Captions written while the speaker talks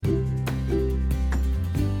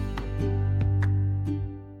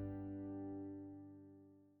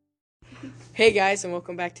Hey guys, and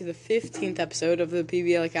welcome back to the 15th episode of the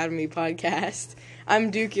PBL Academy podcast.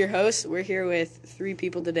 I'm Duke, your host. We're here with 3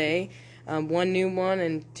 people today, one new one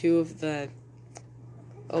and 2 of the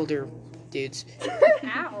older dudes.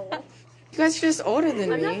 Ow. You guys are just older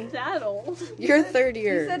than I'm me. not that old. You're third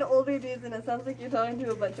year. You said older dudes, and it sounds like you're talking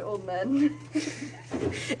to a bunch of old men.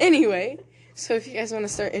 Anyway, so if you guys want to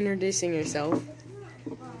start introducing yourself.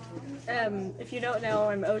 If you don't know,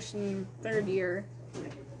 I'm Ocean third year.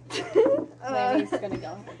 Lanny's gonna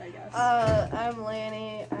go, I guess. I'm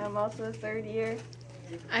Lanny. I'm also a third year.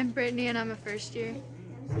 I'm Brittany, and I'm a first year.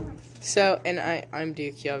 So, and I'm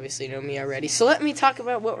Duke. You obviously know me already. So let me talk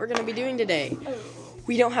about what we're going to be doing today.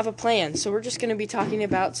 We don't have a plan, so we're just going to be talking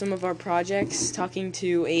about some of our projects, talking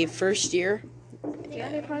to a first year. Do you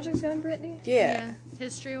have any projects going, Brittany? Yeah.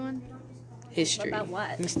 History one. History. About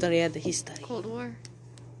what? We studied the history. Cold War.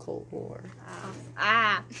 Cold War.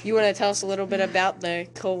 Ah. You want to tell us a little bit about the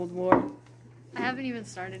Cold War? I haven't even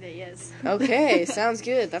started it yet. Okay, sounds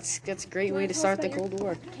good. That's a great way to start the Cold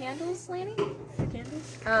War. Candles, Lanny?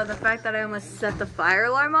 Candles? The fact that I almost set the fire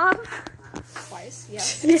alarm off. Twice,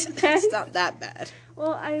 yes. It's not that bad.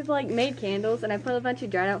 Well, I made candles and I put a bunch of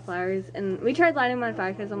dried out flowers and we tried lighting them on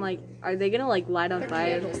fire because I'm like, are they gonna light on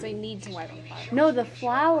fire? Candles, they need to light on fire. No, the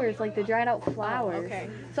flowers, the dried out flowers. Oh, okay.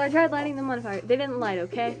 So I tried lighting them on fire. They didn't light,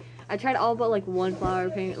 okay? I tried all but one flower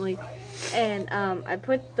apparently. And I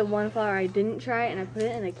put the one flower I didn't try and I put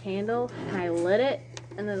it in a candle and I lit it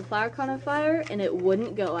and then the flower caught on fire and it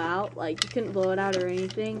wouldn't go out. You couldn't blow it out or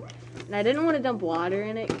anything. And I didn't want to dump water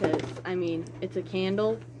in it because, it's a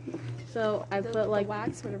candle. So I put the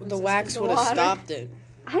wax would have The wax would have stopped it.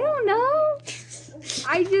 I don't know.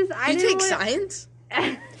 I You didn't take wanna- science?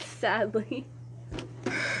 Sadly.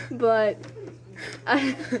 But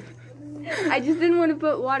I just didn't want to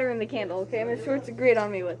put water in the candle, okay? Ms. Schwartz agreed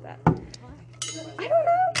on me with that. I don't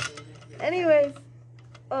know. Anyways,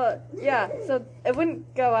 yeah, so it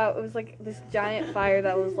wouldn't go out. It was this giant fire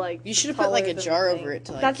that was You should have put a jar over it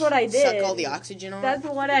to That's what I did. suck all the oxygen on. That's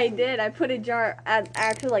what I did. I put a jar,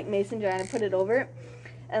 actually mason jar, and I put it over it.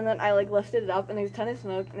 And then I lifted it up, and there was a ton of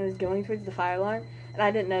smoke, and it was going towards the fire alarm. And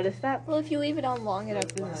I didn't notice that. Well, if you leave it on long enough,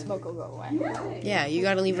 then the smoke will go away. Yeah, you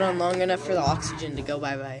gotta leave it on long enough for the oxygen to go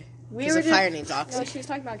bye-bye. We Because were the fire just, needs No, oxygen. she was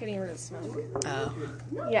talking about getting rid of smoke. Oh.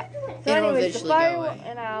 yeah. So It'll anyways, the eventually fire go away.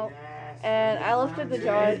 went out, and I lifted the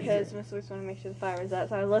jar because Miss Lewis wanted to make sure the fire was out.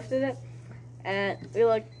 So I lifted it, and we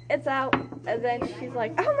looked, it's out. And then she's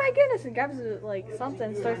like, "Oh my goodness!" and grabs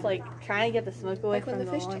something, starts trying to get the smoke away Like when from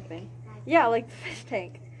the the fish alarm tank. thing. Yeah, like the fish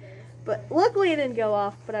tank. But luckily it didn't go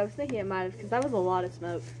off. But I was thinking it might have because that was a lot of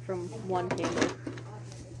smoke from one candle.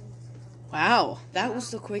 Wow, that was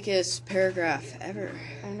the quickest paragraph ever.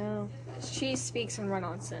 I know. She speaks in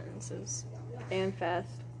run-on sentences. And fast.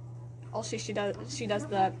 All she does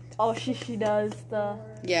the Oh, she does the.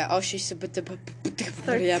 Yeah, oh, she said, people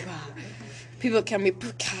can be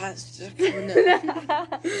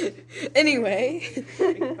Anyway,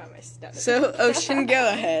 about my stutter. so Ocean, go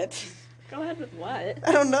ahead. Go ahead with what?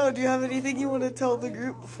 I don't know, do you have anything you want to tell the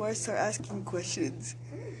group before I start asking questions?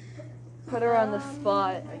 Put her on the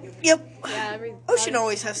spot. Yep. Yeah, Ocean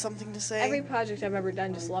always has something to say. every project I've ever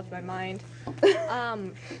done just left my mind.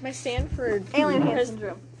 My Stanford Alien hand pres-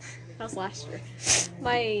 syndrome. that was last year.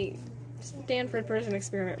 My Stanford prison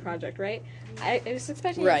experiment project, right? I was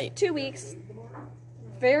expecting Right. 2 weeks.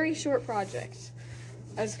 Very short project.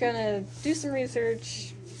 I was gonna do some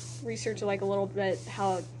research a little bit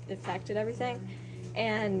how it affected everything,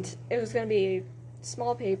 and it was gonna be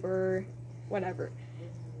small paper, whatever.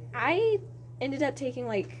 I ended up taking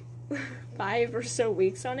 5 or so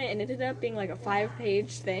weeks on it, and it ended up being a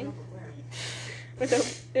 5-page thing.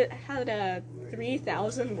 It had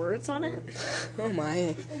 3,000 words on it. Oh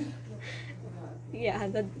my. Yeah, I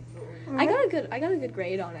got a good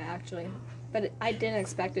grade on it actually, but I didn't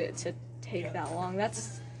expect it to take that long.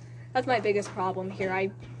 That's my biggest problem here.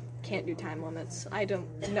 I can't do time limits. I don't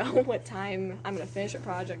know what time I'm gonna finish a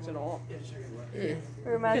project at all. It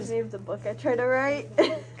reminds me of the book I tried to write.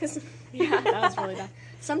 Yeah, that was really bad.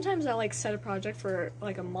 Sometimes I'll set a project for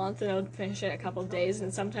a month and I'll finish it in a couple of days,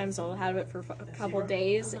 and sometimes I'll have it for a couple of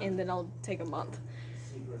days and then I'll take a month.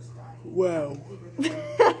 Wow.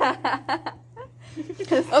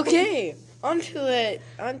 Okay, on to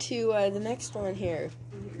the next one here.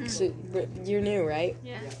 So, you're new, right?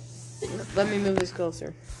 Yeah. Let me move this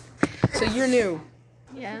closer. So you're new.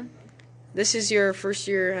 Yeah. This is your first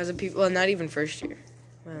year as a well, not even first year.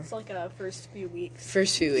 It's a first few weeks.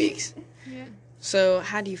 First few weeks. Yeah. So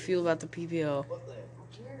how do you feel about the PBL?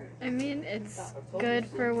 I mean, it's good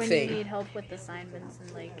for when Thing. you need help with assignments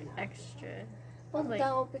and extra Well, Like-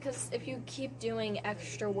 no, because if you keep doing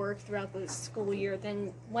extra work throughout the school year,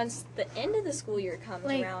 then once the end of the school year comes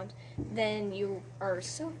Like- around, then you are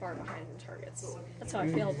so far behind in targets. That's how I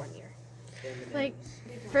failed one year. Like,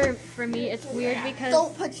 for me, it's weird because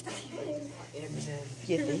punch the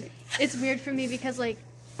it's weird for me because like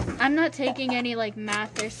I'm not taking any like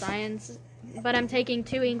math or science, but I'm taking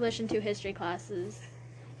 2 English and 2 history classes,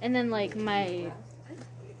 and then like my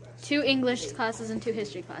 2 English classes and 2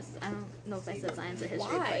 history classes. I don't know if I said science or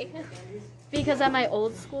history. Why? But because at my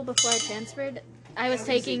old school before I transferred, I was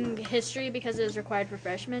taking history because it was required for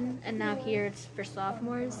freshmen, and now here it's for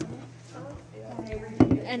sophomores.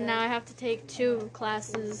 And now I have to take 2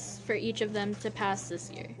 classes for each of them to pass this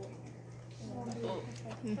year.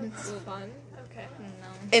 Fun. Okay.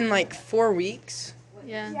 No. In like 4 weeks.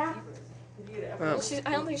 Yeah. Wow. Well,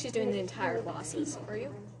 I don't think she's doing the entire classes. Are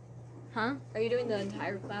you? Huh? Are you doing the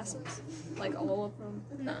entire classes? Like all of them?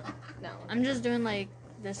 No. No. I'm just doing like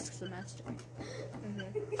this semester.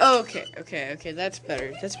 Okay. That's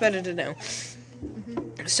better. That's better to know.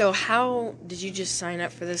 So how did you just sign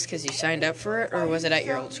up for this? Because you signed up for it, or was it at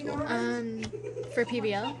your old school? For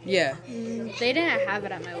PBL, Yeah. they didn't have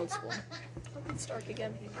it at my old school. It's dark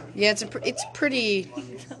again. Yeah, it's pretty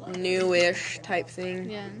newish type thing.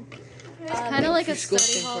 Yeah. It's kind of like for a school to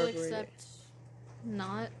study hall, incorporate it. except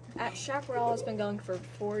not. At Chaparral, it's been going for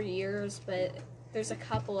 4 years, but there's a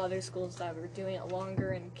couple other schools that were doing it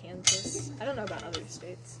longer in Kansas. I don't know about other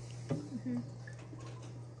states.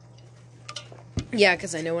 Yeah,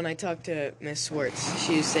 because I know when I talked to Miss Swartz,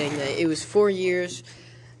 she was saying that it was 4 years,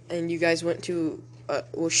 and you guys went to,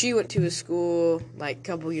 she went to a school like a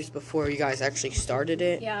couple years before you guys actually started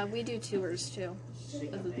it. Yeah, we do tours too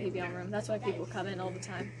of the PBL room. That's why people come in all the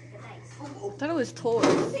time. I thought it was tours.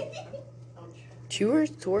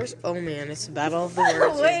 Tours? Oh man, it's the battle of the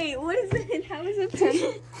words. Wait, what is it? How is it? Did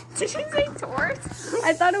you say tours?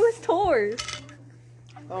 I thought it was tours.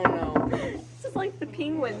 Oh no. This is like the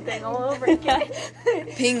penguin thing all over again.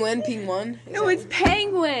 Penguin? No, it's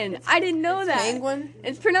penguin. I didn't know that. Penguin?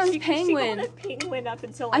 It's pronounced She called penguin. it penguin up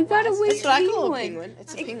until I thought it last was That's what I call a penguin. penguin.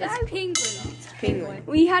 It's a penguin. Exactly. Penguin.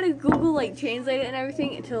 We had to Google like translate it and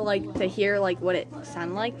everything to hear like what it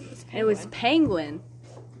sounded like, and it was penguin.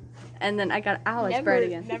 And then I got Alex right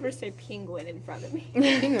again. Never say penguin in front of me.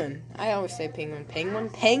 Penguin. I always say penguin.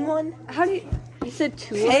 Penguin? How do you said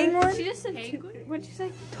tour? Penguin? She just said what'd you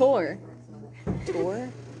say? Tour. Tour?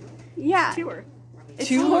 Yeah. Tour. It's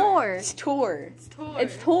Tour. tour. It's tour.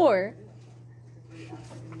 It's tour.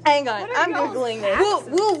 Hang on, I'm googling this.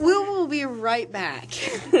 We'll be right back.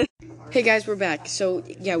 Hey guys, we're back. So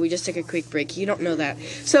yeah, we just took a quick break. You don't know that.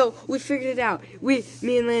 So we figured it out. Me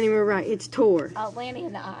and Lanny were right. It's tour. Lanny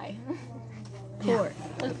and I. Tour.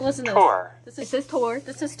 Listen to this. It says tour.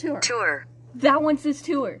 This is tour. Tour. That one says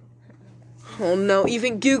tour. Oh no,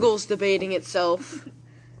 even Google's debating itself.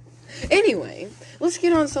 Anyway, let's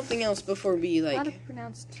get on something else before we How to like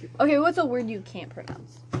pronounce tour? Okay, what's a word you can't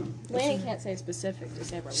pronounce? Lanny can't say specific to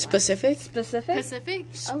save her life. specific. Specific? Pacific?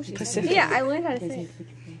 Oh, she's Pacific. Yeah, I learned how to say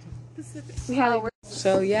it. We had a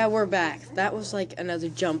So yeah, we're back. That was like another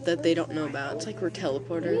jump that they don't know about. It's like we're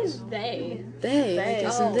teleporters. they. They, like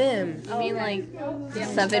us and them. You mean like Yeah,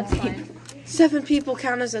 7 that's people? fine. 7 people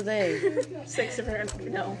count as a they. 6 of her.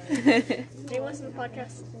 No. Do you listen to the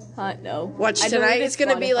podcast? No. Watch I tonight. deleted It's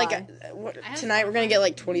gonna be like Spotify. tonight. We're gonna get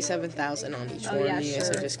like 27,000 on each Oh, one. yeah, You guys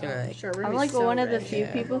sure. are just gonna like, Sure, we're I'm gonna be like so one of the rich. few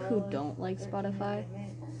Yeah. people who don't like Spotify.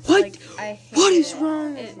 what? Like, I hate What is it.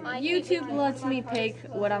 wrong? YouTube lets me pick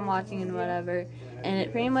what I'm watching and whatever, and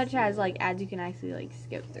it pretty much has like ads you can actually like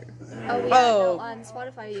skip through. Oh, yeah. Oh. No, on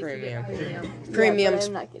Spotify, you can Premium. get premium. Premium. Yeah, but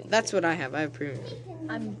I'm not getting That's what I have. I have premium.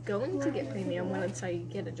 I'm going to get premium once I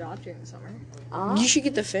get a job during the summer. You should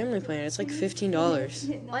get the family plan. It's like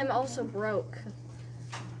 $15. I'm also broke.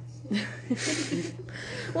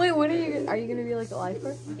 Wait, what are you gonna be like a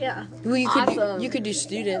lifeguard? Yeah. Well, you could Awesome. you could do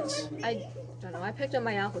students. I don't know. I picked up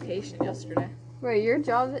my application yesterday. Right, your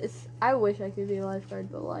job is. I wish I could be a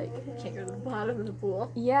lifeguard, but like, Can't go to the bottom of the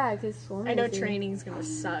pool. yeah, because swimming. I know is- training's gonna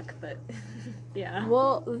suck, but yeah.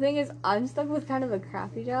 Well, the thing is, I'm stuck with kind of a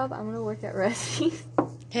crappy job. I'm gonna work at Rescues.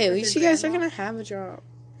 Hey, at With least your you guys are grandma? gonna have a job.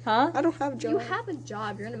 Huh? I don't have a You job. have a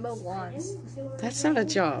job. You're gonna mow lawns. That's not a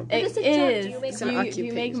job. It is a job. is. Do you make It's an you make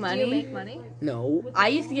occupation. money. Do you make money? No, I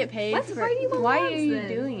used to get paid. What? For, Why do you mow why are lawns, you then?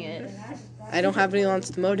 doing it? I don't have any lawns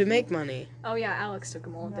to mow to make money. Oh yeah, Alex took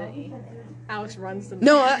them all, didn't he? Alex runs them.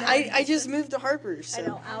 No, I just moved to Harper's. I So.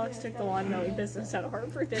 know Alex took the lawn mowing business out of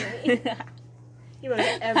Harper, didn't he? He mows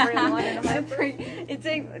every lawn in Harper.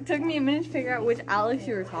 It took me a minute to figure out which Alex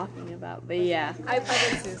you were talking about, but yeah. I didn't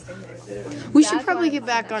see this thing. We should That's probably why- get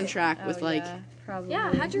back on track with Oh, like yeah. Probably.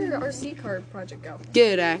 Yeah, how'd your RC car project go?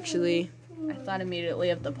 Good, actually. I thought immediately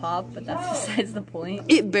of the pop, but that's besides the point.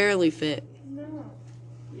 It barely fit.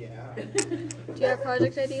 Do you have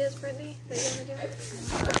project ideas, Brittany, that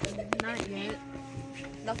you want to do? Not yet.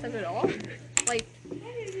 Nothing at all? Like,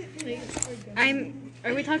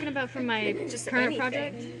 Are we talking about for my just current anything.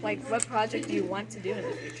 project? Like, what project do you want to do in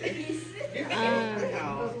the future?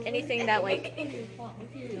 Anything that, like,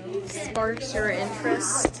 sparks your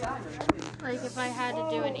interest? Like if I had to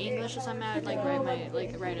do an English or something, I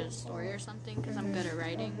would write a story or something because I'm good at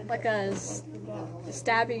writing. Like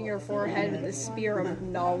stabbing your forehead with a spear of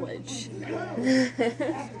knowledge. I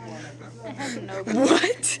have no clue.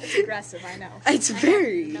 What? It's aggressive, I know. It's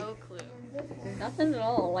very. No clue. Nothing at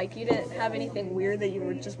all. Like, you didn't have anything weird that you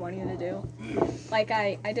were just wanting to do. Like,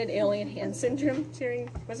 I did alien hand syndrome during,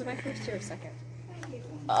 was it my first year or second?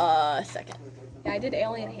 Second. Yeah, I did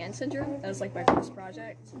alien hand syndrome. That was like my first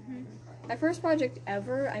project. My first project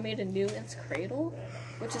ever, I made a Newton's cradle,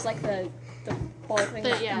 which is like the ball thing.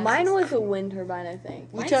 Yeah. Mine was a wind turbine, I think.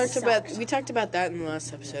 We Mine talked about that in the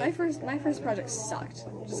last episode. My first project sucked.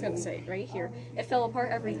 I'm just gonna say it right here. It fell apart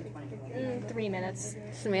every 3 minutes.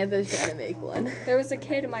 Samantha's trying to make one. There was a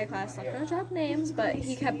kid in my class, not gonna drop names, but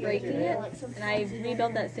he kept breaking it, and I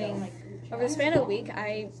rebuilt that thing. Over the span of a week,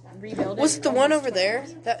 I rebuilt it. Was it the one almost over there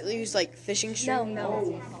twice. that used like fishing string?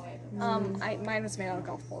 No. Mine was made out of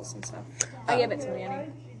golf balls and stuff. I gave it to Lanny.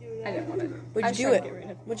 I didn't want it. I What'd was you trying do to get rid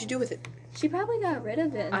it? of What'd you do with it? She probably got rid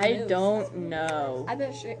of it. and I moved. don't know. I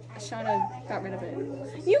bet Shauna got rid of it.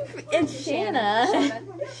 It's Shanna.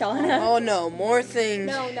 Shauna. Oh no, more things.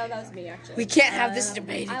 No, that was me actually. We can't have this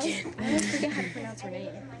debate I again. always forget how to pronounce her name.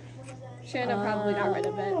 Shanna probably got rid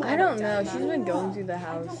of it. I don't know. She's been going through the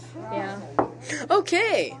house. Yeah.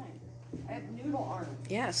 Okay.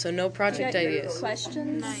 Yeah, so no You project got your ideas.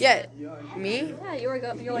 questions? Yeah, me? Yeah, you're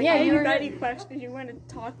like, Yeah, hey, you you were- got any questions? You want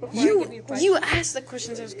to talk before I give you questions? You asked the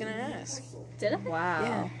questions I was gonna ask. Did I? Wow.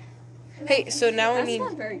 Yeah. Hey, so now I That's need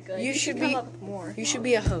not very good. you should come be- up with more. you should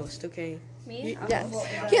be a host, okay? Me? Yeah. Well,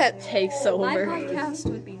 Yeah, Takes my over. podcast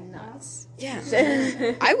would be nuts. yeah.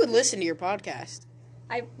 I would listen to your podcast.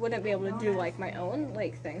 I wouldn't be able to do like my own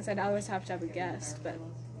like things. I'd always have to have a guest, but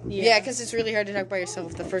Yeah, because it's really hard to talk by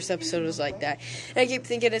yourself. The first episode was like that. And I keep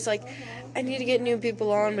thinking it's like, I need to get new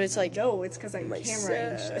people on, but it's like, no, it's because I'm camera Myself.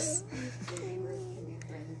 anxious.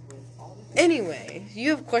 anyway, you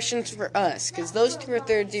have questions for us, because those two are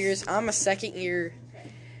third years. I'm a second year.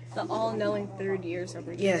 The all-knowing third years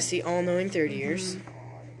over here. Yes, the all-knowing third years.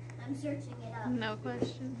 No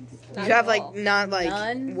questions. Not You have at like, all. not like,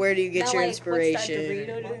 None? where do you get Not your like, inspiration? What's that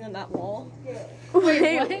Dorito doing on that wall?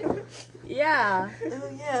 Wait, yeah. Oh,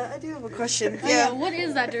 yeah, I do have a question. Yeah. Yeah. What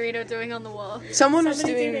is that Dorito doing on the wall? Someone was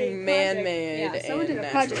Somebody did a doing project- man-made Yeah, someone did and a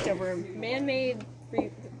natural project over man-made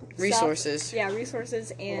resources. Stuff. Yeah,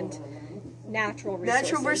 resources and natural resources.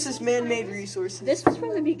 Natural versus man-made resources. This was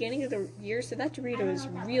from the beginning of the year, so that Dorito is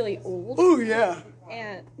really old. Oh, yeah.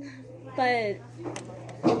 And but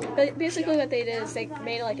basically what they did is they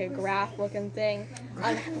made like a graph looking thing.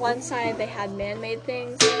 On one side they had man-made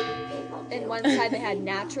things, and one side they had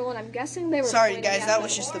natural. And I'm guessing they were. Sorry, pointing guys, at that them-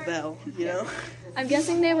 was just the bell, you know? I'm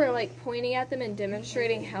guessing they were like pointing at them and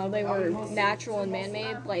demonstrating how they were natural and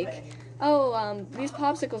man-made. Like, these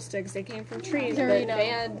popsicle sticks, they came from trees,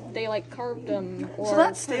 but they like carved them. Or So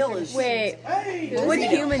that's stale as Wait, What would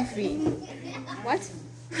humans be? What?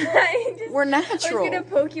 We're I was natural. gonna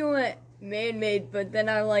poke you at man-made, but then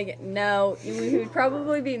I'm like, no, we would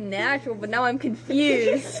probably be natural, but now I'm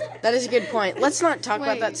confused. That is a good point. Let's not talk about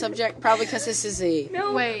Wait. that subject, probably because this is a...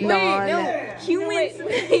 No, Wait. no. Humans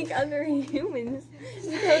make other humans.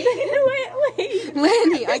 So wait.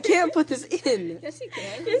 Lanny, I can't put this in. Yes, you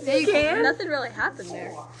can. Yes, you can. Nothing really happened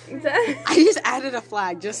there. Exactly. I just added a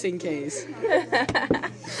flag just in case.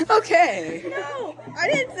 Okay. No, I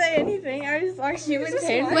didn't say anything. I was like humans Wait.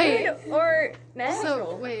 handmade or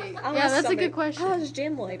natural. So wait. I'll Yeah, ask that's a somebody. good question. How's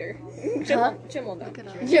Jim later? Huh? Jim will know.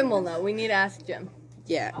 Jim will know. We need to ask Jim.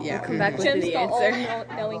 Yeah. Come back with Jim's the the answer.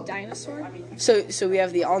 all-knowing dinosaur. So we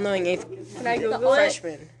have the all-knowing 8th Can I Google it?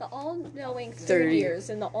 freshman. The all-knowing third 30. years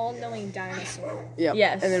and the all-knowing dinosaur. Yep.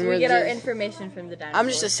 Yes, And then we we're get our the- information from the dinosaur. I'm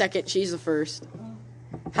just a second. She's the first.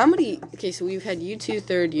 How many? Okay, so we've had you two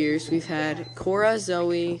third years. We've had Cora,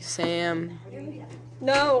 Zoe, Sam.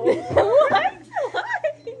 No. What?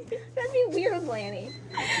 That'd be weird, Lanny.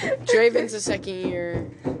 Draven's a second year.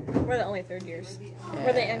 We're the only third years.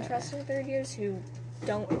 We're the interesting third years who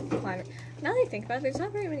don't climb. Now that I think about it, there's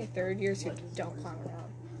not very many third years who don't climb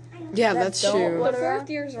around. Yeah, that's don't true. look- The fourth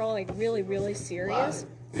years are all like really, really serious.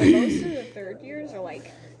 But most of the third years are like,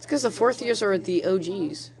 It's because the fourth years are the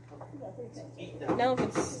OGs. know if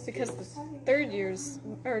it's because the third years,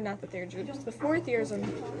 or not the third year, just the fourth years,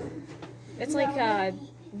 it's like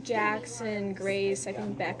Jackson, Grace, I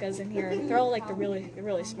think Becca's in here. They're all like the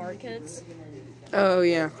really smart kids. Oh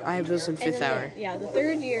yeah, I have those in And fifth then hour. the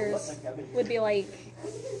third years would be like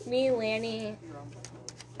me, Lanny.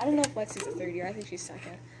 I don't know if Lexi's a third year. I think she's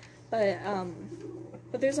second.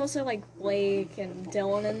 But there's also like Blake and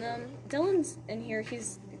Dylan in them. Dylan's in here.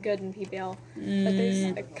 He's good in PBL. But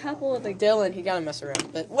there's a couple of the. Dylan, he gotta mess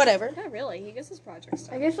around, but whatever. Not really. He gets his projects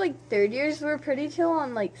I done. guess like third years were pretty chill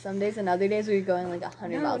on like some days, and other days we were going like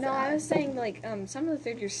 100 No, miles an no. I hour. was saying like some of the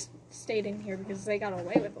third years stayed in here because they got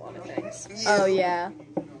away with a lot of things. Oh yeah.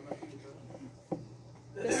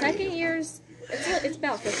 The second years, it's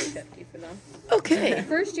about 50-50 for them. Okay.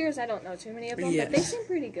 First years, I don't know too many of them, but they Yes. seem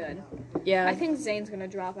pretty good. Yeah. I think Zane's gonna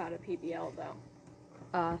drop out of PBL though.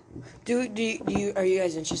 Do you are you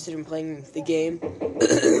guys interested in playing the game?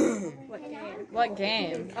 What game? What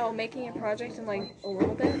game? Oh, making a project in like a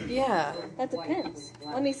little bit? Yeah, That depends.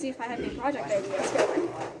 Let me see if I have any project ideas.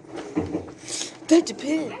 that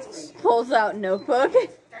depends. Pulls out notebook.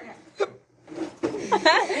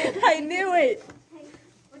 I knew it.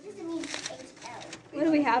 What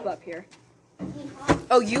do we have up here?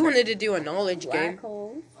 Oh, you wanted to do a knowledge game. Black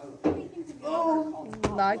holes.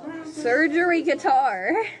 Like surgery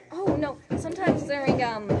guitar. Oh no! Sometimes during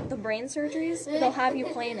the brain surgeries, they'll have you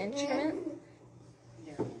play an instrument.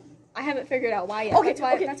 I haven't figured out why yet. Okay, that's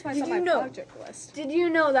why okay. it's Did on you my know- project list. Did you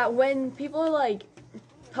know that when people are like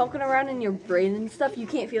poking around in your brain and stuff, you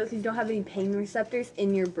can't feel it because you don't have any pain receptors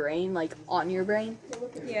in your brain, like on your brain?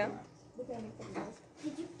 Yeah.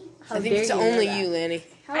 How I think dare it's know only that? you, Lanny.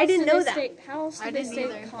 How I else didn't do know they that. Stay, how else do I they didn't stay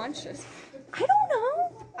either. conscious? I don't know.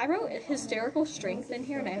 I wrote hysterical strength in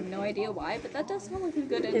here, and I have no idea why, but that does sound like a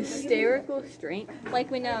good individual. Hysterical strength. Like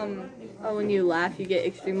when Oh, when you laugh, you get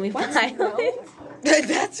extremely What? violent.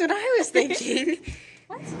 That's what I was thinking.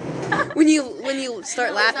 what? When you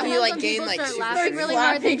start laughing, you Sometimes like when gain people like start super laughing strength. really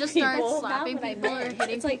hard, they Slapping just start people. slapping Not what I people or meant.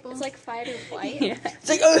 hitting It's like people. it's like fight or flight. Yeah. It's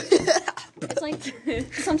like oh. It's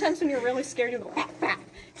like sometimes when you're really scared, you'll go back, back,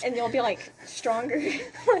 and you'll be like stronger.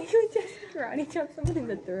 Like you just karate chop someone in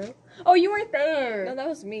the throat. Oh, you weren't there. No, that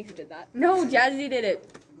was me who did that. No, Jazzy did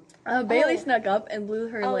it. Bailey Oh. snuck up and blew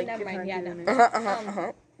her Oh, like. never mind. guitar Yeah, to no.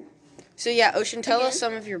 her. So yeah, Ocean, tell us Again?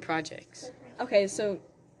 some of your projects. Okay, so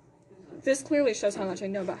this clearly shows how much I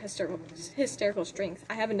know about hysterical strength.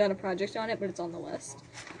 I haven't done a project on it, but it's on the list.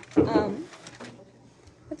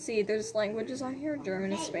 Let's see. There's languages on here: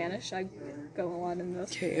 German and Spanish. I go a lot in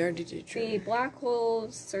this. Okay, I already did. The black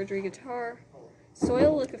holes, surgery guitar,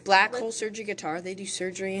 soil Black hole surgery guitar. They do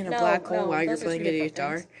surgery in a No, black hole no, while you're those are playing two a different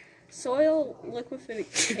guitar. things. Soil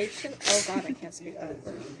liquefaction. Oh god, I can't speak that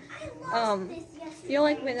word. You know,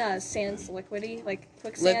 like when sand's liquidy, like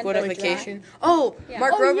quicksand. but dry? Liquidification. Oh, Yeah.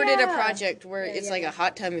 Mark Oh, Rober did a yeah. project where Yeah, it's yeah, like yeah. a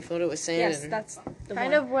hot tub. You filled it with sand. Yes, and that's the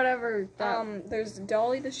Kind one. of whatever. That There's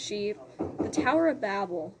Dolly the sheep, the Tower of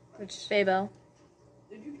Babel, which. Babel.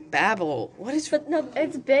 Babel. What is? But no,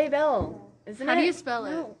 It's Babel, isn't How it? do you spell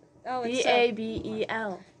it? no. Oh, B it's A B E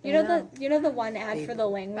L. you know the one ad for the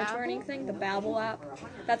language Babel? learning thing, the Babel app.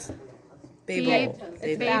 That's Babel.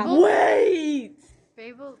 it's Babel. Babel. Wait.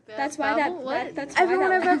 Babel? That's why Babel? What? that's why Everyone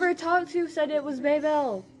that I've ever talked to said it was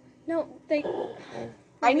Babel. No, they.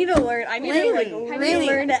 I need to learn. I need Really? to like Really?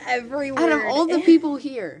 relearn every word. Out of all the people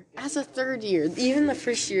here, as a third year, even the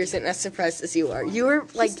first year isn't as surprised as you are. You were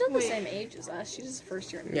She's like, still the same age as us. She's just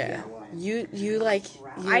first year. yeah, you like. You,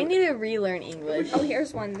 I need to relearn English. Oh,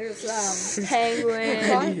 here's one. There's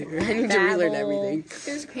Penguin. I need to relearn Babel. everything.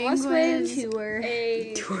 There's Penguin. crosswaves. Tour.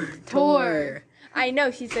 A Tour. I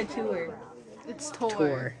know she said tour. It's Tor.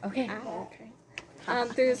 Tour. Okay. Ow, okay.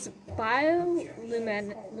 There's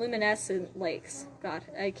bioluminescent lakes. God,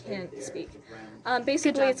 I can't speak.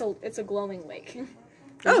 Basically, it's a glowing lake.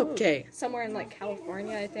 Okay. Somewhere in like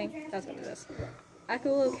California, I think. That's what it is.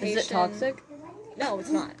 Echolocation. Is it toxic? No,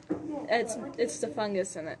 it's not. It's the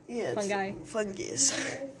fungus in it. Yeah, Fungi, Fungus.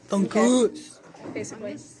 Fungus.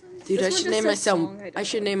 basically. Dude, This I one should just name my says son. song, I don't I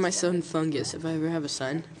should know. name my son Fungus if I ever have a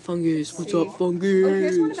son. Fungus, what's See. up, Fungus? Oh,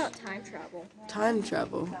 here's one about time travel. Time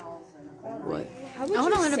travel. What? How would I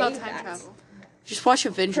want to you learn about say time that? travel. Just watch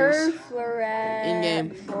Avengers. Perfluoride. In-game.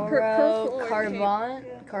 Fluoro.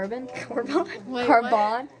 Perfluoride. Carbon. Corbon. Wait,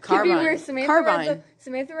 Carbon. Carbine. Where Samantha Carbine.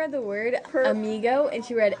 Samantha read the word amigo and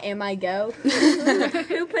she read am I go.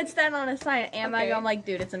 Who puts that on a sign? Am I Okay. go? I'm like,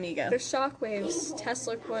 dude, it's amigo. There's shock waves,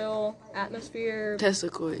 Tesla coil, atmosphere. Tesla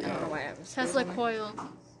coil. I don't know why atmosphere. Tesla coil.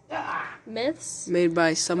 Myths. Made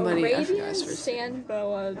by somebody. I forgot Arabian his first name. sand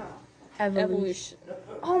boa Evolution.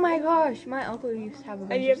 Oh my gosh, my uncle used to have a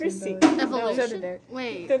bunch Have you of ever seen Simba. No, so did Evolution. Derek.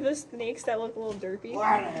 Wait. They're the snakes that look a little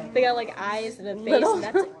derpy. They got like eyes and a face, Little.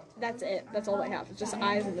 and that's it. That's all they have. It's just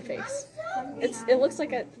eyes and the face. It looks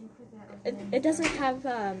like a. It doesn't have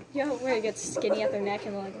you know where it gets skinny at their neck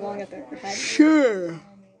and like long at their head. Sure.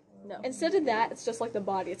 Instead of that, it's just like the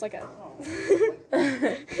body. It's like a.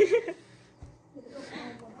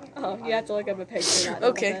 Oh, you have to look up a picture. Of that in a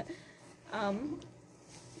Okay. little bit.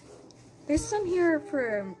 There's some here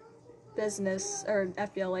for business or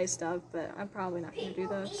FBLA stuff, but I'm probably not gonna do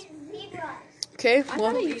those. Okay, I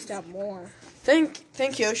well, thought I used to have more.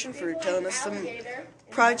 thank you, Ocean, for telling us some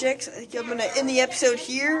projects. I think I'm gonna end the episode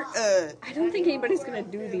here. I don't think anybody's gonna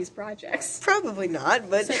do these projects. Probably not,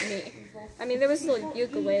 but Except me. I mean, there was the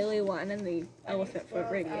ukulele one and the elephant foot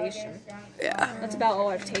radiation. yeah. That's about all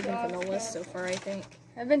I've taken from the list so far, I think.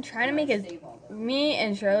 I've been trying to make me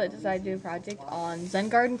and Charlotte decided to do a project on Zen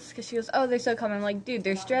gardens because she goes, oh, they're so common. I'm like, dude,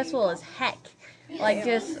 they're stressful as heck. Like,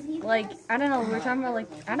 just, like, I don't know, we were talking about, like,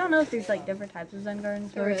 I don't know if there's, like, different types of Zen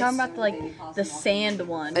gardens, but we were talking about, the sand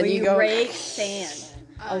one, where you you go- rake sand,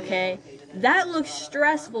 okay? That looks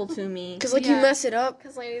stressful to me. Because, like, you Yeah. mess it up.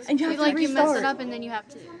 Because ladies, And you have to You mess restart. it up and then you have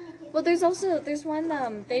to. well, there's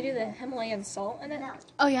one, they do the Himalayan salt in it.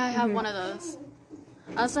 Oh yeah, I have one of those.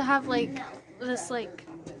 I also have like this like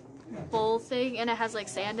bowl thing, and it has like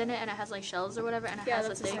sand in it, and it has like shells or whatever, and it Yeah, has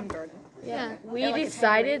that's a the same thing. garden. Yeah. We like a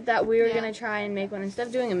decided that we were Yeah. going to try and make one. Instead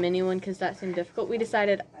of doing a mini one because that seemed difficult, we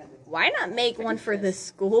decided, why not make one for the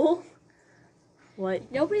school?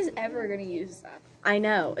 What? Nobody's ever gonna use that. I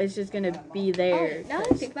know. It's just going to be Oh, there. now that I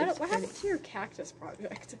 'cause think about it's it, what pretty- happened to your cactus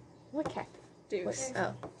project? What cactus? Deuce.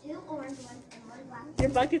 Oh. Your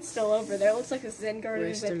bucket's still over there. It looks like a Zen garden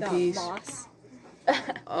Rest with in peace. moss.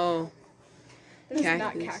 Oh, This is not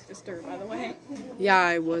Cactus. cactus dirt, by the way. yeah,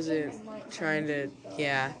 I wasn't trying to,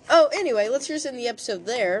 yeah. Oh, anyway, let's just end the episode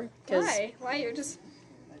there. Because Why? Why? You're just.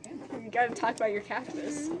 You gotta talk about your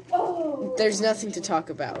cactus. there's nothing to talk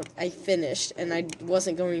about. I finished, and I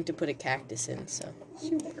wasn't going to put a cactus in, so.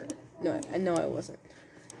 Sure. No, I wasn't.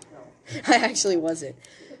 I actually wasn't.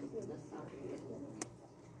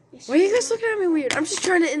 Why are you guys looking at me weird? I'm just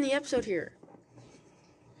trying to end the episode here.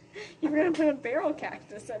 You were gonna put a barrel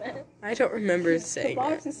cactus in it. I don't remember The saying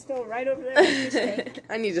box that. is still right over there. in your sink.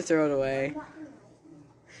 I need to throw it away.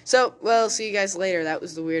 So, well, see you guys later. That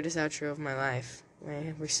was the weirdest outro of my life.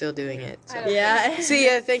 We're still doing it. I So. don't Yeah. See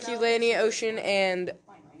ya. Thank you, Lanny, Ocean, and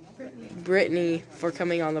Brittany for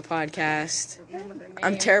coming on the podcast. remember her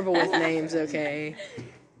I'm name. terrible with names, okay?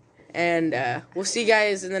 And we'll see you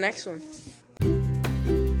guys in the next one.